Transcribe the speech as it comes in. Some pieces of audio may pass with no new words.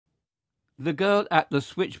The Girl at the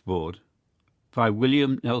Switchboard by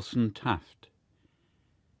William Nelson Taft.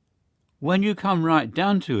 When you come right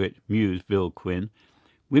down to it, mused Bill Quinn,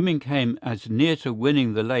 women came as near to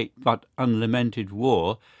winning the late but unlamented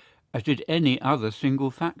war as did any other single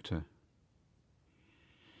factor.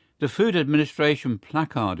 The Food Administration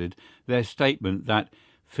placarded their statement that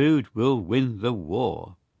food will win the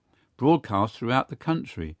war, broadcast throughout the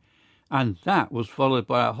country, and that was followed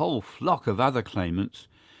by a whole flock of other claimants,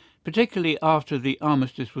 particularly after the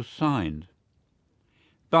armistice was signed.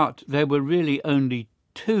 But there were really only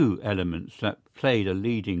two elements that played a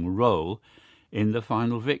leading role in the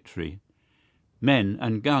final victory: men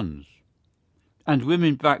and guns. And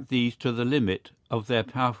women backed these to the limit of their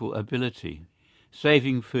powerful ability,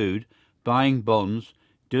 saving food, buying bonds,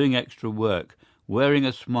 doing extra work, wearing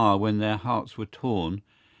a smile when their hearts were torn,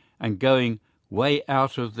 and going way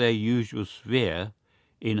out of their usual sphere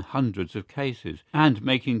in hundreds of cases, and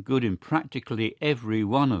making good in practically every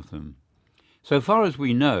one of them. So far as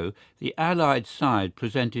we know, the Allied side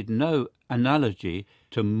presented no analogy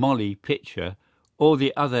to Molly Pitcher or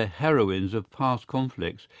the other heroines of past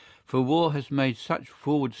conflicts, for war has made such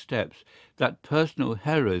forward steps that personal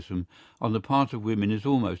heroism on the part of women is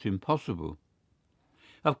almost impossible.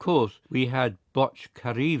 Of course, we had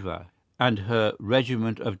Botchkareva and her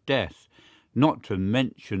Regiment of Death, not to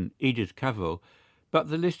mention Edith Cavell, but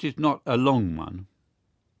the list is not a long one.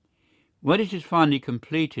 When it is finally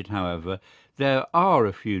completed, however, there are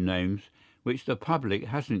a few names which the public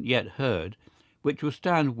hasn't yet heard, which will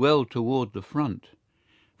stand well toward the front.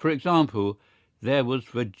 For example, there was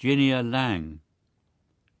Virginia Lang.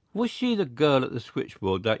 Was she the girl at the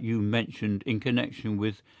switchboard that you mentioned in connection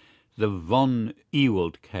with the von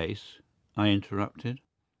Ewald case? I interrupted.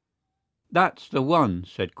 That's the one,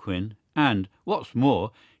 said Quinn, and, what's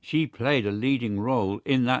more, she played a leading role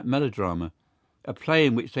in that melodrama, a play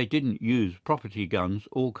in which they didn't use property guns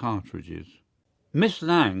or cartridges. Miss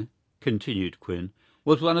Lang, continued Quinn,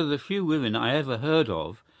 was one of the few women I ever heard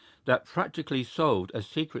of that practically solved a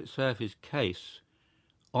Secret Service case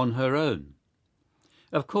on her own.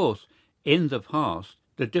 Of course, in the past,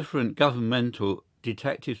 the different governmental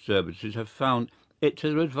detective services have found it to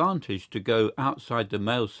their advantage to go outside the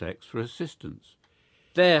male sex for assistance.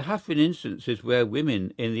 There have been instances where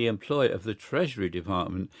women in the employ of the Treasury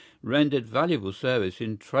Department rendered valuable service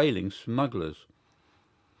in trailing smugglers.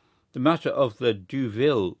 The matter of the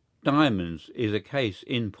Duville diamonds is a case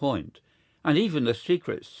in point, and even the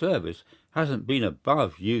Secret Service hasn't been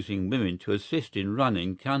above using women to assist in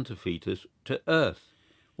running counterfeiters to earth,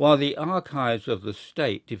 while the archives of the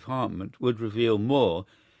State Department would reveal more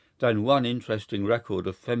than one interesting record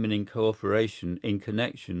of feminine cooperation in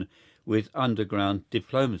connection with underground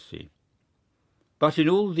diplomacy. But in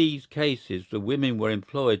all these cases the women were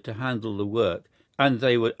employed to handle the work, and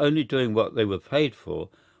they were only doing what they were paid for,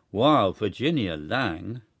 while Virginia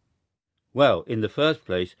Lang... Well, in the first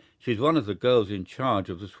place, she's one of the girls in charge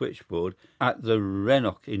of the switchboard at the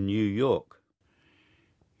Rennock in New York.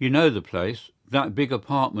 You know the place, that big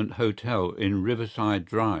apartment hotel in Riverside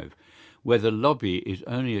Drive, where the lobby is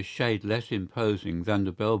only a shade less imposing than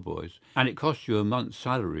the bellboys, and it costs you a month's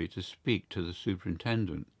salary to speak to the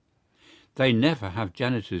superintendent. They never have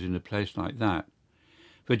janitors in a place like that.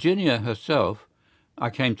 Virginia herself,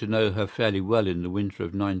 I came to know her fairly well in the winter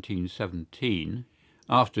of 1917,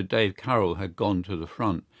 after Dave Carroll had gone to the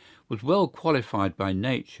front, was well qualified by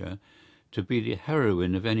nature to be the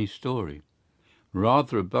heroine of any story.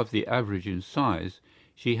 Rather above the average in size,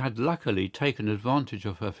 she had luckily taken advantage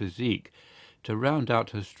of her physique to round out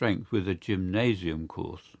her strength with a gymnasium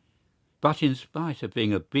course. But in spite of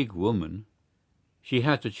being a big woman, she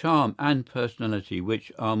had the charm and personality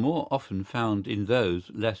which are more often found in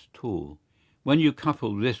those less tall. When you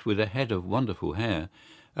couple this with a head of wonderful hair,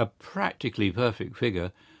 a practically perfect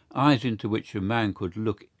figure, eyes into which a man could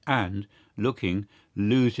look and, looking,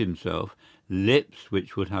 lose himself, lips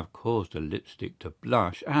which would have caused a lipstick to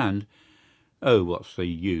blush, and, oh, what's the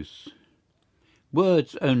use?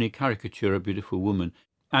 Words only caricature a beautiful woman,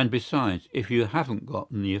 and besides, if you haven't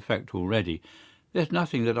gotten the effect already, there's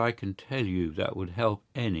nothing that I can tell you that would help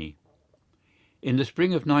any. In the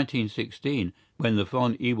spring of 1916, when the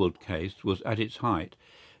von Ewald case was at its height,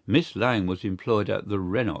 Miss Lang was employed at the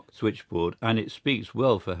Rennock switchboard, and it speaks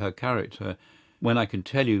well for her character when I can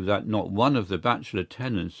tell you that not one of the bachelor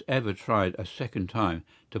tenants ever tried a second time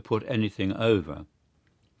to put anything over.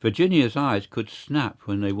 Virginia's eyes could snap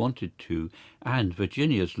when they wanted to, and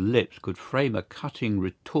Virginia's lips could frame a cutting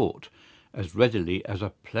retort as readily as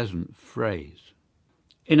a pleasant phrase.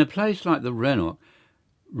 In a place like the Rennock,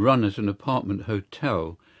 run as an apartment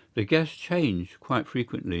hotel, the guests changed quite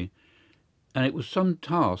frequently. and it was some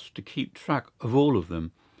task to keep track of all of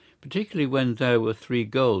them, particularly when there were 3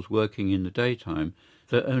 girls working in the daytime,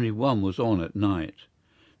 though only one was on at night.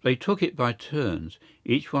 They took it by turns,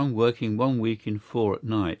 each one working 1 week in 4 at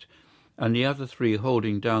night, and the other 3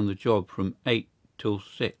 holding down the job from 8 till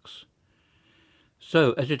 6.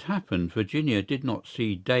 So, as it happened, Virginia did not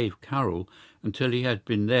see Dave Carroll until he had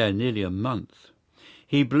been there nearly a month.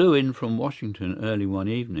 He blew in from Washington early one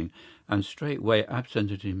evening and straightway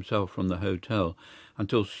absented himself from the hotel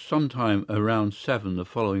until sometime around 7 the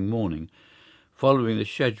following morning, following the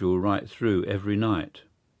schedule right through every night.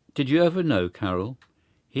 Did you ever know Carroll?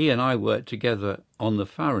 He and I worked together on the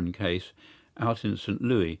Farron case out in St.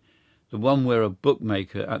 Louis, the one where a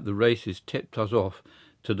bookmaker at the races tipped us off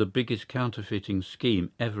to the biggest counterfeiting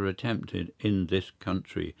scheme ever attempted in this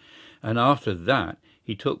country, and after that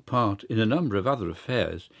he took part in a number of other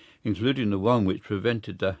affairs, including the one which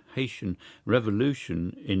prevented the Haitian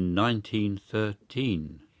Revolution in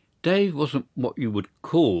 1913. Dave wasn't what you would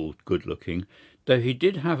call good-looking, though he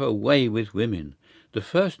did have a way with women. The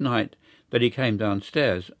first night that he came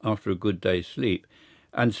downstairs after a good day's sleep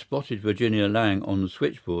and spotted Virginia Lang on the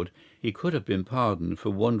switchboard, he could have been pardoned for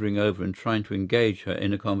wandering over and trying to engage her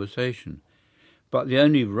in a conversation. But the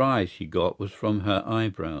only rise he got was from her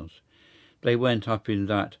eyebrows. They went up in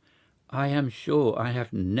that "I am sure I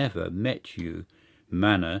have never met you"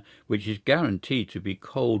 manner which is guaranteed to be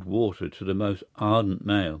cold water to the most ardent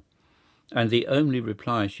male, and the only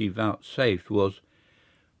reply she vouchsafed was,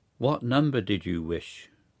 "What number did you wish?"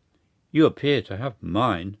 "You appear to have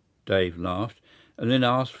mine," Dave laughed, and then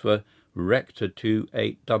asked for Rector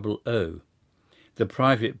 2800, the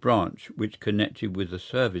private branch which connected with the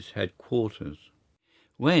service headquarters.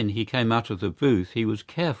 When he came out of the booth he was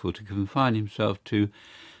careful to confine himself to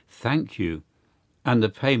 "thank you" and the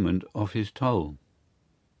payment of his toll.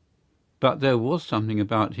 But there was something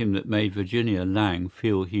about him that made Virginia Lang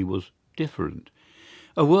feel he was different,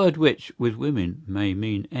 a word which, with women, may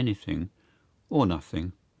mean anything or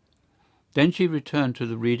nothing. Then she returned to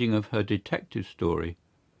the reading of her detective story,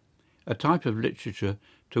 a type of literature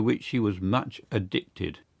to which she was much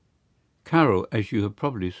addicted. Carroll, as you have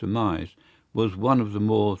probably surmised, was one of the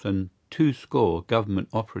more than 20 government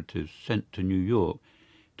operatives sent to New York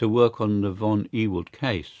to work on the von Ewald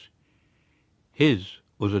case. His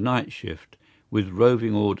was a night shift, with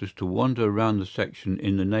roving orders to wander around the section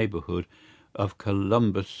in the neighbourhood of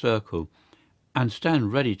Columbus Circle and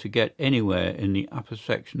stand ready to get anywhere in the upper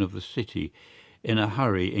section of the city in a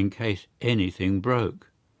hurry in case anything broke.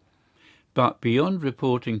 But beyond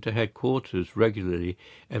reporting to headquarters regularly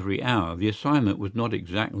every hour, the assignment was not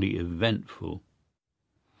exactly eventful.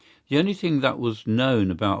 The only thing that was known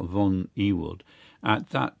about von Ewald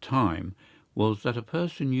at that time was that a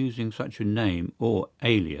person using such a name or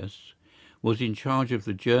alias was in charge of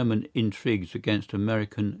the German intrigues against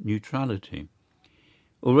American neutrality.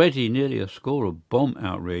 Already nearly a score of bomb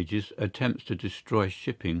outrages, attempts to destroy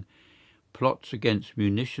shipping, plots against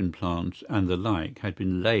munition plants and the like had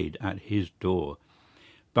been laid at his door,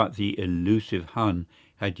 but the elusive Hun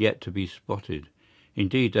had yet to be spotted.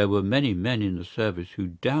 Indeed, there were many men in the service who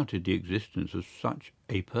doubted the existence of such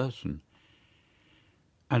a person,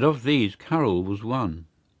 and of these Carroll was one.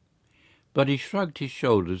 But he shrugged his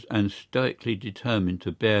shoulders and stoically determined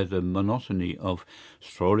to bear the monotony of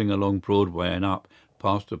strolling along Broadway and up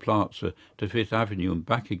past the Plaza to Fifth Avenue and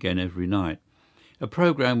back again every night, a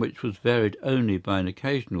programme which was varied only by an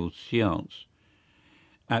occasional séance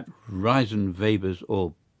at Reisenweber's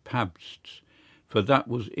or Pabst's, for that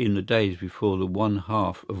was in the days before the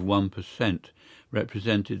 0.5%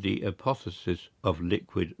 represented the apotheosis of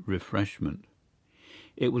liquid refreshment.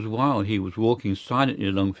 It was while he was walking silently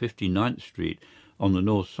along 59th Street on the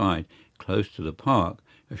north side, close to the park,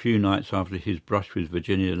 a few nights after his brush with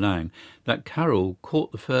Virginia Lang, that Carroll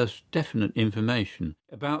caught the first definite information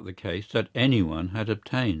about the case that anyone had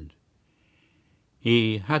obtained.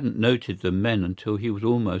 He hadn't noted the men until he was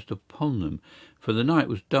almost upon them, for the night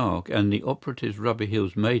was dark and the operatives' rubber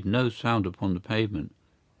heels made no sound upon the pavement.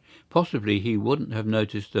 Possibly he wouldn't have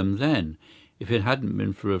noticed them then, if it hadn't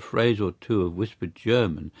been for a phrase or two of whispered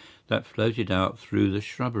German that floated out through the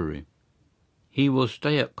shrubbery. "He will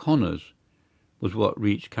stay at Connor's," was what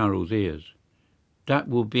reached Carroll's ears. "That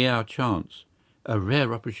will be our chance, a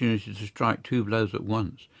rare opportunity to strike 2 blows at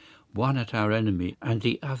once, one at our enemy and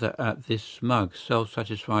the other at this smug,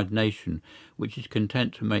 self-satisfied nation which is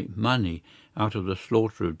content to make money out of the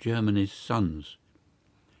slaughter of Germany's sons.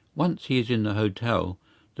 Once he is in the hotel,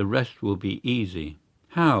 the rest will be easy."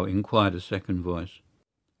 "How?" inquired a second voice.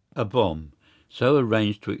 "A bomb, so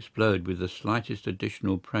arranged to explode with the slightest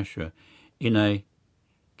additional pressure in a—"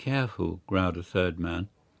 "Careful," growled a third man.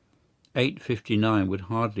 859 would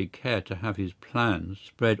hardly care to have his plans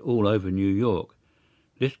spread all over New York.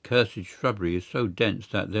 This cursed shrubbery is so dense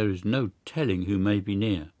that there is no telling who may be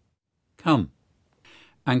near. Come."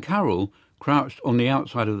 And Carroll, crouched on the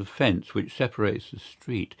outside of the fence which separates the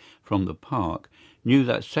street from the park, knew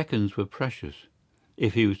that seconds were precious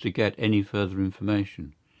if he was to get any further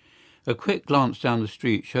information. A quick glance down the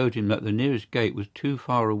street showed him that the nearest gate was too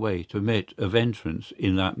far away to admit of entrance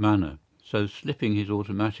in that manner. So, slipping his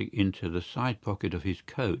automatic into the side pocket of his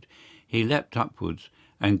coat, he leapt upwards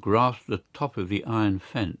and grasped the top of the iron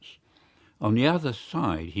fence. On the other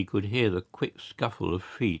side he could hear the quick scuffle of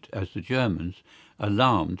feet as the Germans,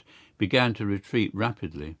 alarmed, began to retreat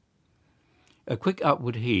rapidly. A quick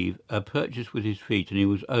upward heave, a purchase with his feet, and he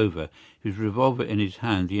was over, his revolver in his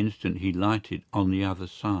hand the instant he lighted on the other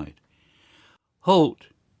side. "Halt!"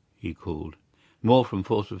 he called, more from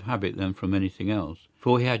force of habit than from anything else,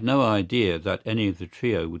 for he had no idea that any of the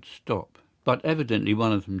trio would stop. But evidently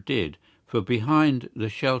one of them did, for behind the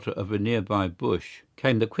shelter of a nearby bush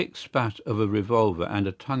came the quick spat of a revolver and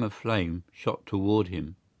a tongue of flame shot toward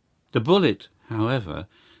him. The bullet, however,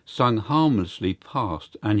 sung harmlessly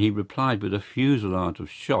past, and he replied with a fusillade of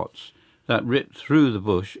shots that ripped through the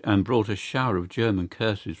bush and brought a shower of German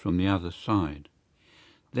curses from the other side.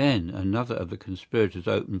 Then another of the conspirators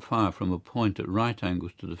opened fire from a point at right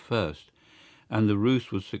angles to the first, and the ruse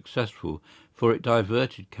was successful, for it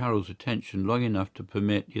diverted Carroll's attention long enough to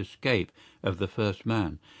permit the escape of the first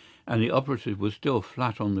man, and the operative was still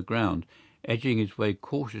flat on the ground, edging his way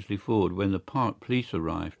cautiously forward when the park police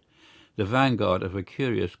arrived, the vanguard of a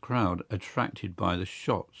curious crowd attracted by the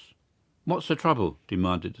shots. "What's the trouble?"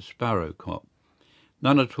 demanded the Sparrow cop.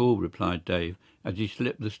 "None at all," replied Dave, as he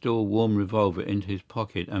slipped the still warm revolver into his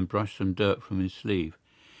pocket and brushed some dirt from his sleeve.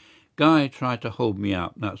 "Guy tried to hold me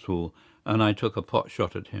out, that's all, and I took a pot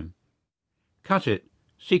shot at him." "Cut it!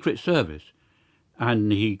 Secret Service!"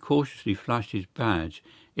 And he cautiously flashed his badge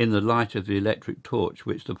in the light of the electric torch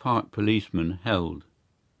which the park policeman held.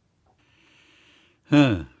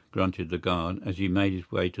 "Huh!" grunted the guard as he made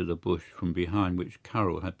his way to the bush from behind which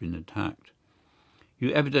Carroll had been attacked. "You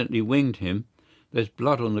evidently winged him. There's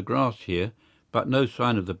blood on the grass here, but no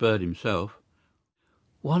sign of the bird himself.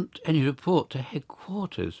 Want any report to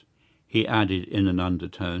headquarters?" he added in an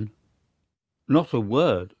undertone. "Not a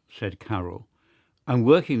word," said Carroll. "I'm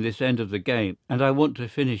working this end of the game, and I want to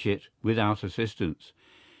finish it without assistance.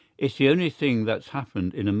 It's the only thing that's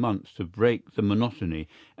happened in a month to break the monotony,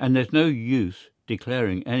 and there's no use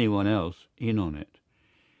declaring anyone else in on it.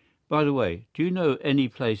 By the way, do you know any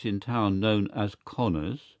place in town known as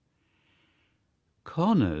Connor's?"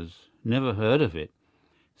 "Connor's? Never heard of it.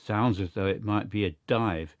 Sounds as though it might be a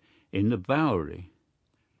dive in the Bowery.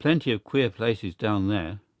 Plenty of queer places down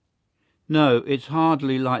there." "No, it's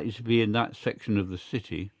hardly likely to be in that section of the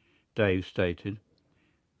city," Dave stated.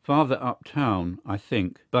 "Farther uptown, I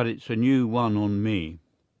think, but it's a new one on me."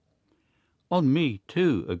 "On me,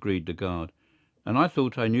 too," agreed the guard. "And I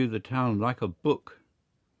thought I knew the town like a book."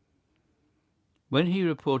 When he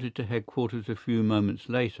reported to headquarters a few moments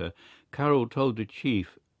later, Carroll told the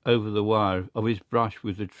chief over the wire of his brush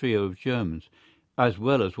with the trio of Germans, as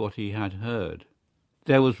well as what he had heard.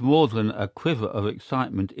 There was more than a quiver of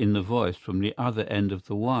excitement in the voice from the other end of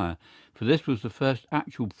the wire, for this was the first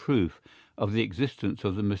actual proof of the existence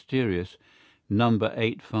of the mysterious number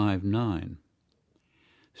 859.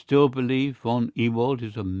 "Still believe von Ewald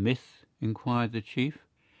is a myth?" inquired the chief.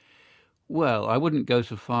 "Well, I wouldn't go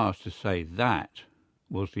so far as to say that,"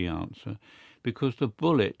 was the answer, "because the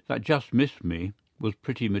bullet that just missed me was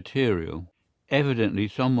pretty material. Evidently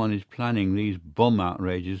someone is planning these bomb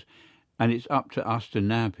outrages, and it's up to us to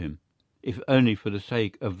nab him, if only for the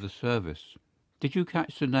sake of the service." "Did you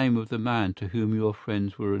catch the name of the man to whom your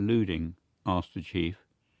friends were alluding?" asked the chief.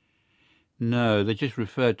 "No, they just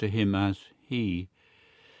referred to him as he."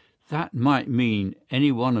 "That might mean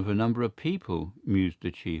any one of a number of people," mused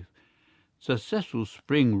the chief. "Sir Cecil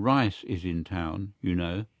Spring Rice is in town, you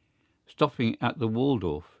know, stopping at the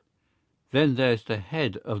Waldorf. Then there's the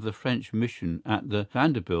head of the French mission at the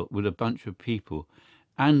Vanderbilt with a bunch of people,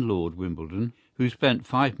 and Lord Wimbledon, who spent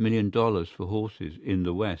 $5 million for horses in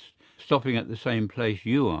the West, stopping at the same place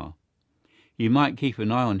you are. You might keep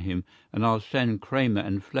an eye on him, and I'll send Kramer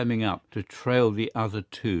and Fleming up to trail the other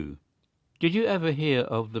two." "Did you ever hear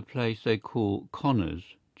of the place they call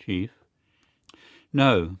Connor's, Chief?"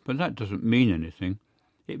 "No, but that doesn't mean anything.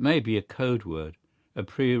 It may be a code word, a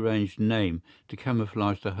prearranged name to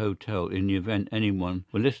camouflage the hotel in the event anyone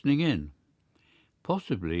were listening in."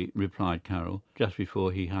 "Possibly," replied Carroll, just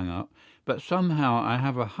before he hung up, "but somehow I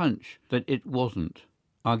have a hunch that it wasn't.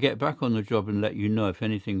 I'll get back on the job and let you know if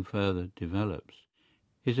anything further develops."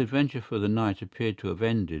 His adventure for the night appeared to have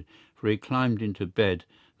ended, for he climbed into bed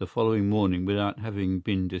the following morning without having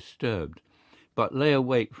been disturbed, but lay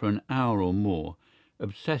awake for an hour or more,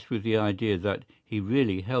 obsessed with the idea that he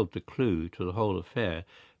really held the clue to the whole affair,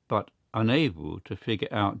 but unable to figure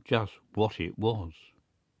out just what it was.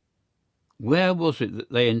 Where was it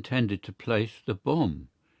that they intended to place the bomb?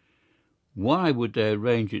 Why would they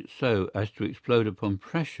arrange it so as to explode upon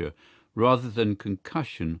pressure rather than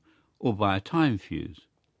concussion or by a time fuse?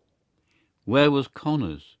 Where was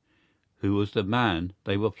Connors, who was the man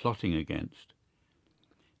they were plotting against?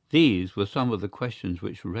 These were some of the questions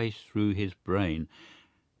which raced through his brain,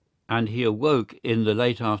 and he awoke in the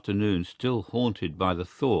late afternoon still haunted by the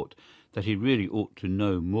thought that he really ought to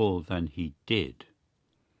know more than he did.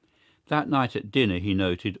 That night at dinner he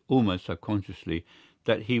noted, almost subconsciously,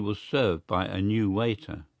 that he was served by a new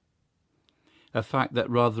waiter, a fact that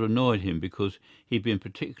rather annoyed him because he'd been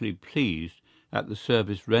particularly pleased at the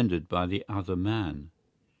service rendered by the other man.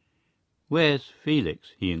 "Where's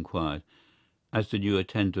Felix?" he inquired, as the new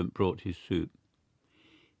attendant brought his soup.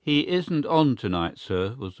 "He isn't on tonight,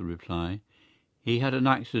 sir," was the reply. "He had an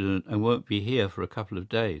accident and won't be here for a couple of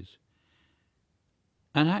days."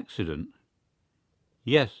 "An accident?"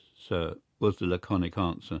 "Yes, sir," was the laconic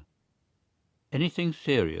answer. "Anything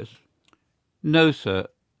serious?" "No, sir.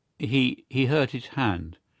 He hurt his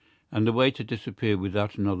hand," and the waiter disappeared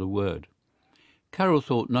without another word. Carroll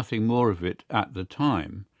thought nothing more of it at the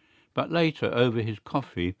time, but later, over his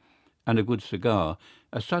coffee and a good cigar,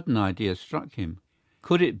 a sudden idea struck him.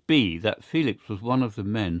 Could it be that Felix was one of the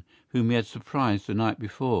men whom he had surprised the night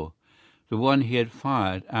before, the one he had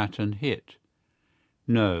fired at and hit?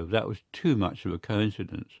 No, that was too much of a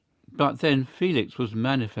coincidence. But then Felix was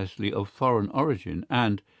manifestly of foreign origin,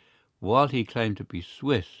 and, while he claimed to be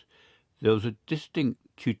Swiss, there was a distinct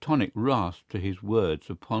Teutonic rasp to his words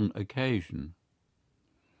upon occasion.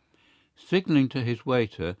 Signalling to his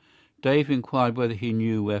waiter, Dave inquired whether he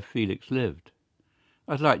knew where Felix lived.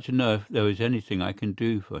 "I'd like to know if there is anything I can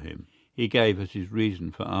do for him," he gave as his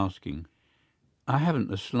reason for asking. "I haven't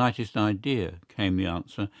the slightest idea," came the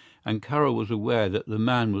answer, and Carroll was aware that the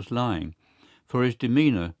man was lying, for his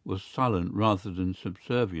demeanour was sullen rather than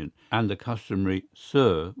subservient, and the customary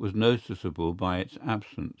 "sir" was noticeable by its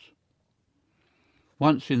absence.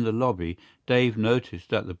 Once in the lobby, Dave noticed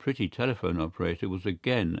that the pretty telephone operator was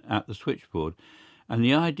again at the switchboard, and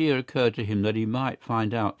the idea occurred to him that he might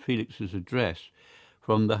find out Felix's address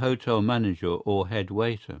from the hotel manager or head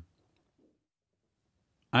waiter.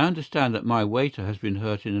 "I understand that my waiter has been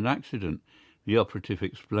hurt in an accident," the operative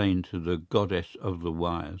explained to the goddess of the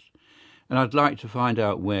wires, "and I'd like to find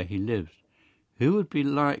out where he lives. Who would be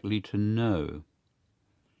likely to know?"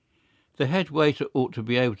 "The head waiter ought to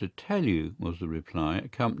be able to tell you," was the reply,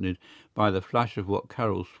 accompanied by the flash of what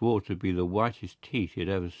Carroll swore to be the whitest teeth he had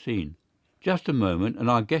ever seen. "Just a moment, and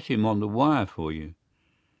I'll get him on the wire for you."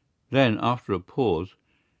 Then, after a pause,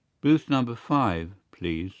 "Booth number 5,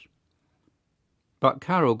 please." But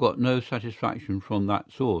Carroll got no satisfaction from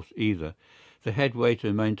that source either. The head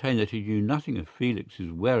waiter maintained that he knew nothing of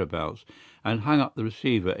Felix's whereabouts, and hung up the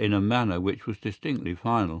receiver in a manner which was distinctly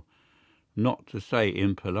final, not to say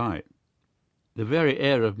impolite. The very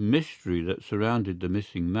air of mystery that surrounded the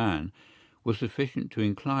missing man was sufficient to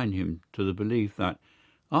incline him to the belief that,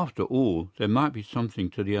 after all, there might be something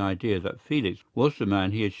to the idea that Felix was the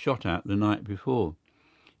man he had shot at the night before.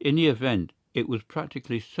 In the event, it was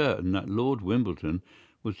practically certain that Lord Wimbledon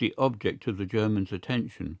was the object of the German's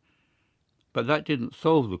attention, but that didn't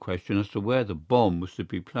solve the question as to where the bomb was to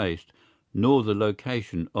be placed, nor the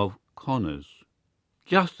location of Connors.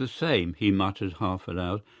 "Just the same," he muttered half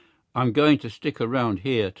aloud, "I'm going to stick around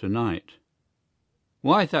here tonight."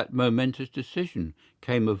 "Why that momentous decision?"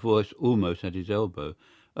 came a voice almost at his elbow,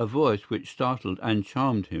 a voice which startled and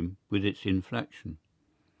charmed him with its inflection.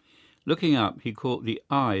 Looking up, he caught the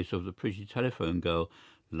eyes of the pretty telephone girl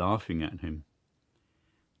laughing at him.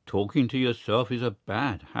 "Talking to yourself is a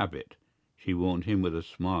bad habit," she warned him with a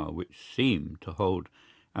smile which seemed to hold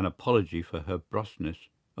an apology for her brusqueness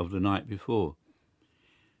of the night before.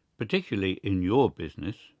 "Particularly in your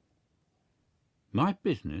business." "My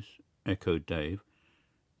business?" echoed Dave.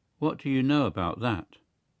 "What do you know about that?"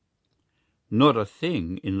 "Not a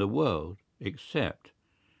thing in the world, except,"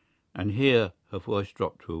 and here her voice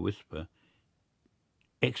dropped to a whisper,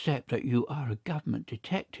 "except that you are a government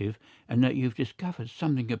detective and that you've discovered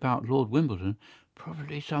something about Lord Wimbledon,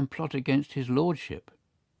 probably some plot against his lordship."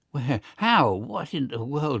 "Where? How? What in the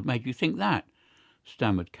world made you think that?"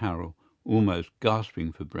 stammered Carroll, almost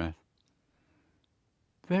gasping for breath.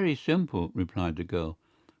 "Very simple," replied the girl.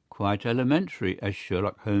 "Quite elementary, as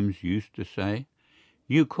Sherlock Holmes used to say.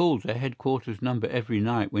 You called their headquarters number every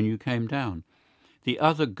night when you came down. The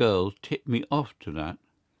other girls tipped me off to that,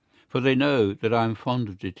 for they know that I am fond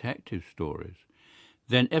of detective stories.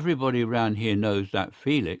 Then everybody round here knows that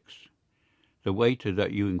Felix, the waiter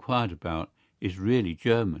that you inquired about, is really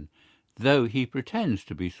German, though he pretends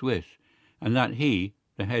to be Swiss, and that he,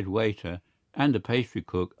 the head waiter, and the pastry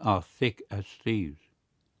cook are thick as thieves.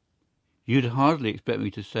 You'd hardly expect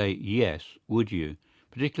me to say yes, would you,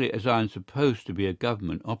 particularly as I am supposed to be a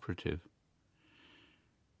government operative?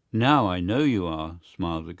 Now I know you are,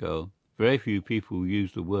 smiled the girl. Very few people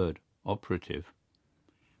use the word operative.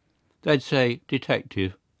 They'd say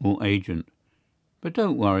detective or agent. But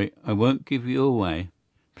don't worry, I won't give you away.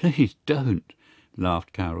 Please don't,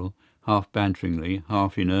 laughed Carol, half banteringly,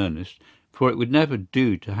 half in earnest, for it would never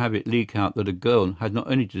do to have it leak out that a girl had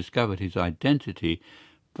not only discovered his identity,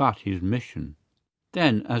 but his mission.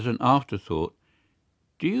 Then, as an afterthought,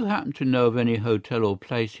 do you happen to know of any hotel or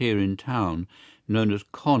place here in town known as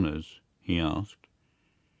Connor's? He asked.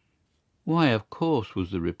 Why, of course,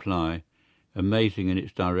 was the reply, amazing in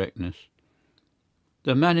its directness.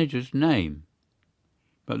 The manager's name.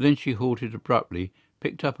 But then she halted abruptly,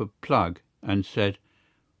 picked up a plug, and said,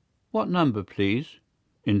 What number, please?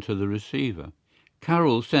 Into the receiver.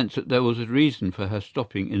 Carol sensed that there was a reason for her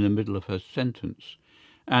stopping in the middle of her sentence,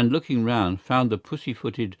 and looking round found the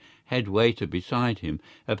pussy-footed head waiter beside him,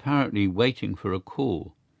 apparently waiting for a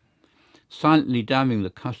call. Silently damning the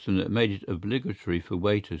custom that made it obligatory for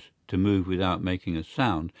waiters to move without making a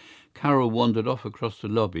sound, Carol wandered off across the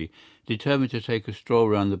lobby, determined to take a stroll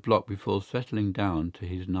round the block before settling down to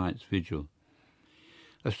his night's vigil.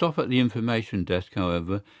 A stop at the information desk,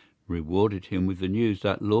 however, rewarded him with the news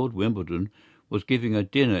that Lord Wimbledon was giving a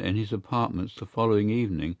dinner in his apartments the following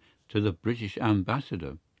evening to the British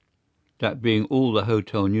ambassador, that being all the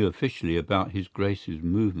hotel knew officially about His Grace's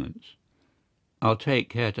movements. I'll take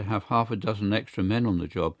care to have half a dozen extra men on the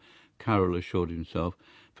job, Carol assured himself,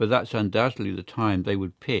 for that's undoubtedly the time they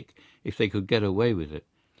would pick if they could get away with it.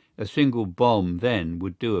 A single bomb then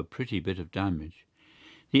would do a pretty bit of damage.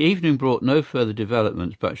 The evening brought no further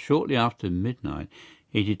developments, but shortly after midnight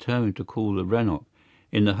he determined to call the Rennock,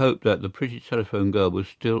 in the hope that the pretty telephone girl was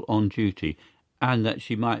still on duty and that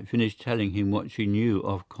she might finish telling him what she knew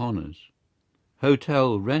of Connor's.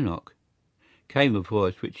 Hotel Rennock, came a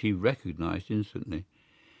voice which he recognized instantly.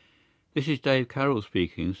 This is Dave Carroll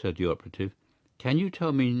speaking, said the operative. Can you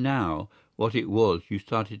tell me now what it was you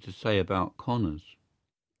started to say about Connor's?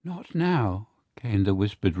 Not now, came the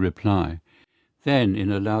whispered reply. Then,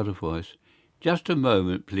 in a louder voice, just a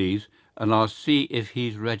moment, please, and I'll see if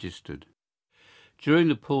he's registered. During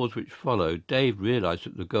the pause which followed, Dave realized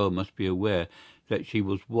that the girl must be aware that she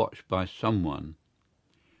was watched by someone.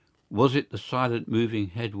 Was it the silent moving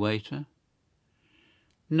head waiter?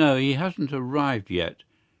 No, he hasn't arrived yet,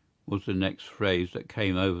 was the next phrase that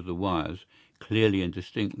came over the wires, clearly and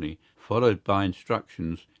distinctly, followed by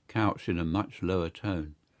instructions couched in a much lower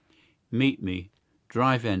tone. Meet me,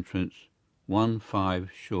 drive entrance, 15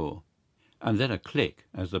 Shore. And then a click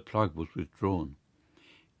as the plug was withdrawn.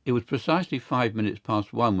 It was precisely 5 minutes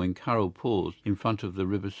past 1 when Carol paused in front of the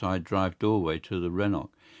Riverside Drive doorway to the Rennock,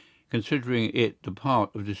 considering it the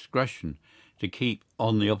part of discretion to keep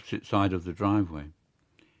on the opposite side of the driveway.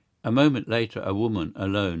 A moment later a woman,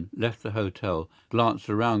 alone, left the hotel, glanced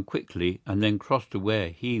around quickly and then crossed to where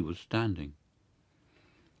he was standing.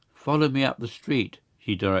 Follow me up the street,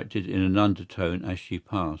 she directed in an undertone as she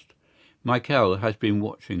passed. Michael has been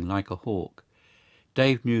watching like a hawk.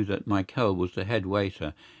 Dave knew that Michael was the head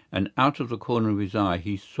waiter, and out of the corner of his eye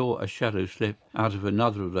he saw a shadow slip out of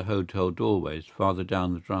another of the hotel doorways farther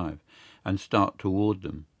down the drive and start toward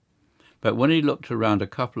them. But when he looked around a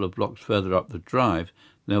couple of blocks further up the drive,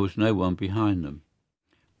 there was no one behind them.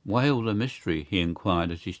 Why all the mystery? He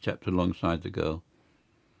inquired as he stepped alongside the girl.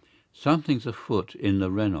 Something's afoot in the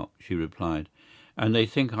Rennock, she replied, and they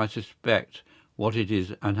think I suspect what it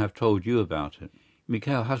is and have told you about it.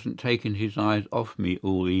 Mikhail hasn't taken his eyes off me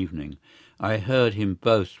all evening. I heard him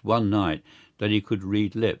boast one night that he could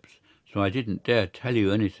read lips, so I didn't dare tell you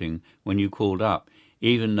anything when you called up,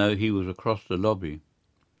 even though he was across the lobby.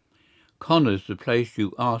 Connor's, the place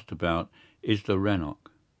you asked about, is the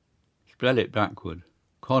Rennock. Spell it backward.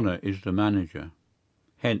 Connor is the manager,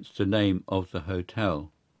 hence the name of the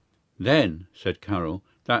hotel. Then, said Carol,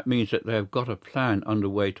 that means that they have got a plan under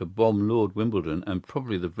way to bomb Lord Wimbledon and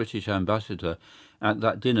probably the British ambassador at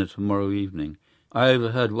that dinner tomorrow evening. I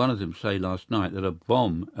overheard one of them say last night that a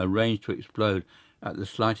bomb arranged to explode at the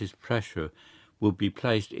slightest pressure would be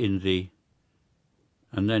placed in the...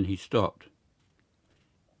 And then he stopped.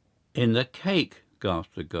 In the cake,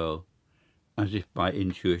 gasped the girl, as if by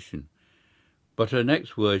intuition. But her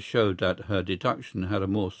next words showed that her deduction had a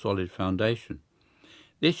more solid foundation.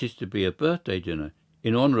 "This is to be a birthday dinner,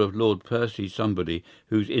 in honour of Lord Percy somebody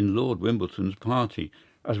who's in Lord Wimbledon's party,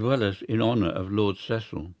 as well as in honour of Lord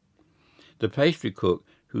Cecil. The pastry cook,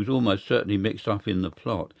 who's almost certainly mixed up in the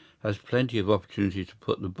plot, has plenty of opportunity to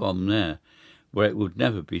put the bomb there, where it would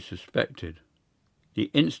never be suspected. The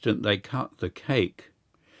instant they cut the cake—"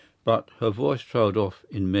 But her voice trailed off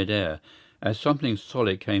in mid-air as something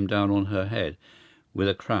solid came down on her head with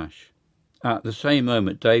a crash. At the same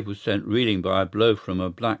moment Dave was sent reeling by a blow from a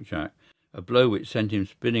blackjack, a blow which sent him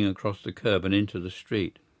spinning across the curb and into the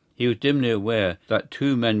street. He was dimly aware that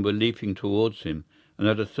two men were leaping towards him, and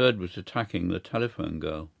that a third was attacking the telephone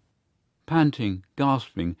girl. Panting,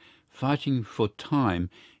 gasping, fighting for time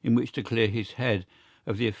in which to clear his head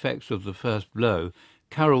of the effects of the first blow,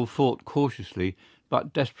 Carroll fought cautiously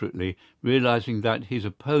but desperately, realizing that his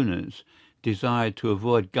opponents desired to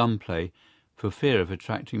avoid gunplay for fear of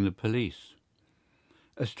attracting the police.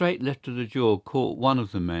 A straight left to the jaw caught one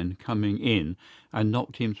of the men coming in and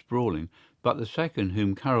knocked him sprawling, but the second,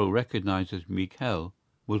 whom Carroll recognized as Mikel,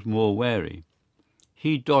 was more wary.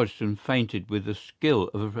 He dodged and feinted with the skill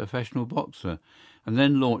of a professional boxer, and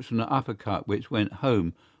then launched an uppercut which went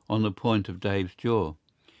home on the point of Dave's jaw.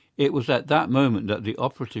 It was at that moment that the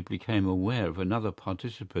operative became aware of another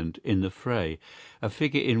participant in the fray, a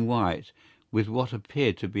figure in white with what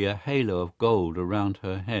appeared to be a halo of gold around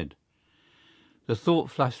her head. The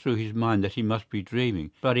thought flashed through his mind that he must be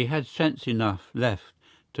dreaming, but he had sense enough left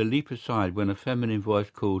to leap aside when a feminine voice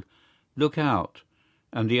called, "Look out!"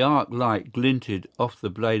 and the arc light glinted off the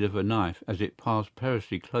blade of a knife as it passed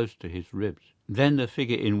perilously close to his ribs. Then the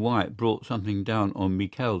figure in white brought something down on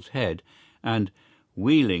Mikel's head and,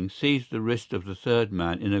 wheeling, seized the wrist of the third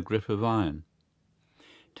man in a grip of iron.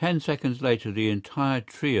 10 seconds later the entire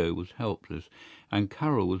trio was helpless, and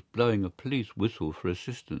Carroll was blowing a police whistle for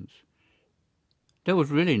assistance. "There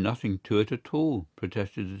was really nothing to it at all,"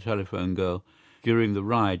 protested the telephone girl, during the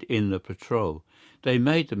ride in the patrol. "They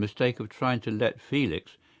made the mistake of trying to let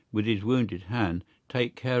Felix, with his wounded hand,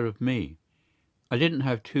 take care of me. I didn't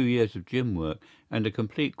have 2 years of gym work and a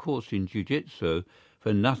complete course in jiu-jitsu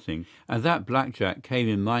for nothing, and that blackjack came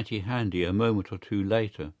in mighty handy a moment or two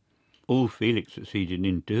later. All Felix succeeded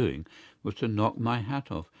in doing was to knock my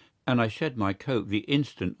hat off, and I shed my coat the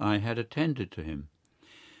instant I had attended to him."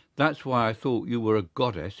 "That's why I thought you were a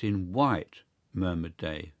goddess in white," murmured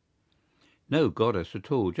Dave. "No goddess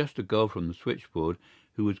at all, just a girl from the switchboard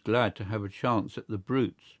who was glad to have a chance at the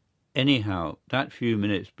brutes. Anyhow, that few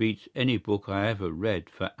minutes beats any book I ever read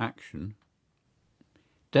for action."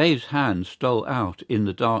 Dave's hand stole out in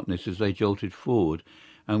the darkness as they jolted forward,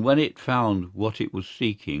 and when it found what it was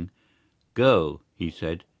seeking, "Girl," he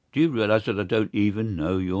said, "do you realize that I don't even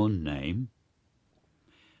know your name?"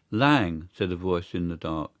 "Lang," said a voice in the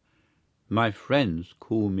dark. "My friends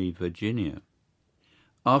call me Virginia."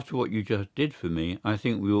 "After what you just did for me, I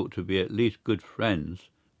think we ought to be at least good friends,"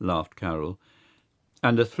 laughed Carroll,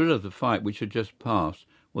 and the thrill of the fight which had just passed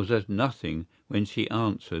was as nothing when she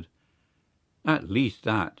answered, "At least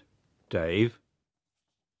that, Dave."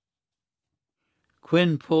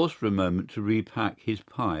 Quinn paused for a moment to repack his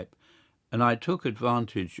pipe, and I took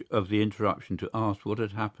advantage of the interruption to ask what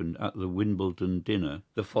had happened at the Wimbledon dinner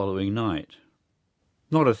the following night.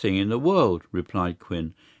 "Not a thing in the world," replied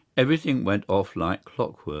Quinn. "Everything went off like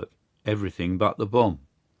clockwork, everything but the bomb.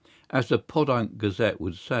 As the Podunk Gazette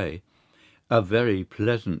would say, a very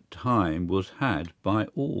pleasant time was had by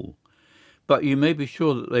all. But you may be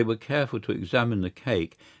sure that they were careful to examine the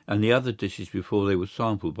cake and the other dishes before they were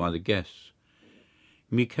sampled by the guests.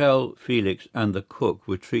 Mikel, Felix and the cook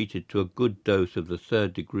were treated to a good dose of the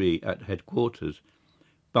third degree at headquarters,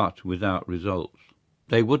 but without results.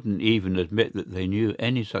 They wouldn't even admit that they knew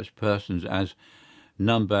any such persons as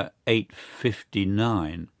number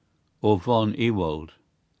 859 or von Ewald.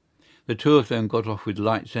 The two of them got off with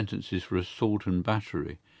light sentences for assault and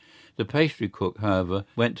battery. The pastry cook, however,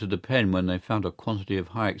 went to the pen when they found a quantity of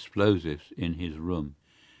high explosives in his room.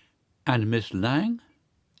 And Miss Lang?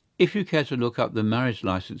 If you care to look up the marriage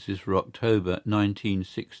licenses for October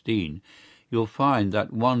 1916, you'll find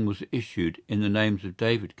that one was issued in the names of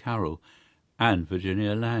David Carroll and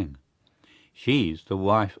Virginia Lang. She's the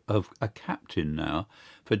wife of a captain now,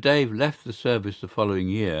 for Dave left the service the following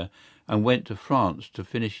year and went to France to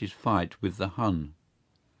finish his fight with the Hun.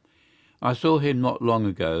 I saw him not long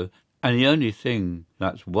ago, and the only thing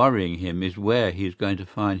that's worrying him is where he is going to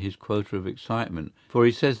find his quota of excitement, for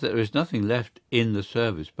he says that there is nothing left in the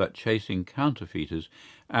service but chasing counterfeiters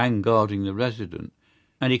and guarding the resident,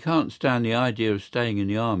 and he can't stand the idea of staying in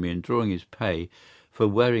the army and drawing his pay for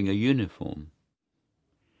wearing a uniform.